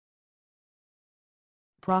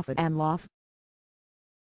Profit and loss.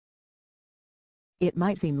 It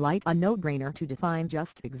might seem like a no-brainer to define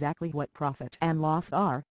just exactly what profit and loss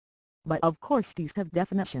are. But of course these have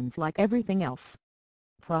definitions like everything else.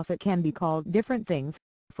 Profit can be called different things.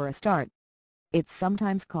 For a start, it's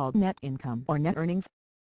sometimes called net income or net earnings.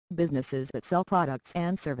 Businesses that sell products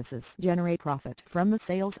and services generate profit from the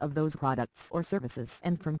sales of those products or services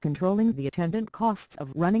and from controlling the attendant costs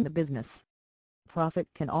of running the business. Profit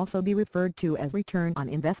can also be referred to as return on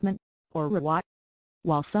investment, or ROI.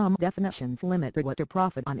 While some definitions limit what to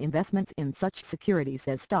profit on investments in such securities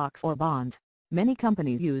as stocks or bonds, many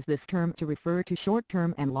companies use this term to refer to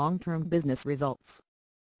short-term and long-term business results.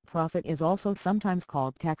 Profit is also sometimes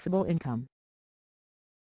called taxable income.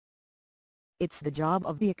 It's the job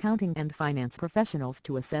of the accounting and finance professionals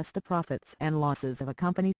to assess the profits and losses of a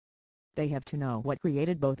company. They have to know what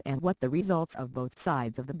created both and what the results of both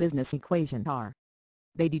sides of the business equation are.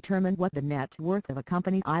 They determine what the net worth of a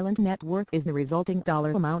company is. Net worth is the resulting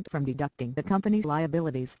dollar amount from deducting the company's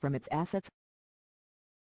liabilities from its assets.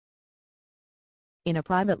 In a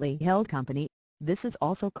privately held company, this is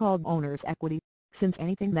also called owner's equity, since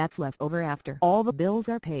anything that's left over after all the bills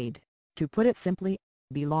are paid, to put it simply,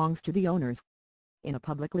 belongs to the owners. In a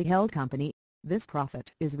publicly held company, this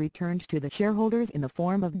profit is returned to the shareholders in the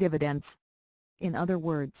form of dividends. In other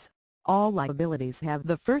words, all liabilities have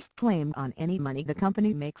the first claim on any money the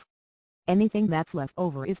company makes. Anything that's left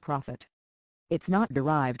over is profit. It's not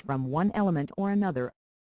derived from one element or another.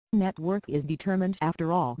 Net worth is determined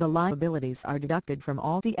after all the liabilities are deducted from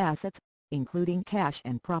all the assets, including cash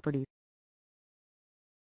and property.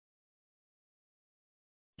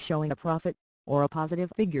 Showing a profit, or a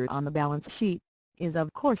positive figure on the balance sheet, is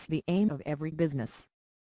of course the aim of every business.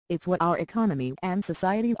 It's what our economy and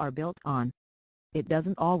society are built on. It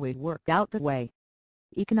doesn't always work out that way.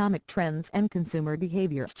 Economic trends and consumer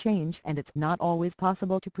behaviors change, and it's not always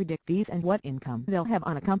possible to predict these and what income they'll have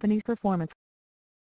on a company's performance.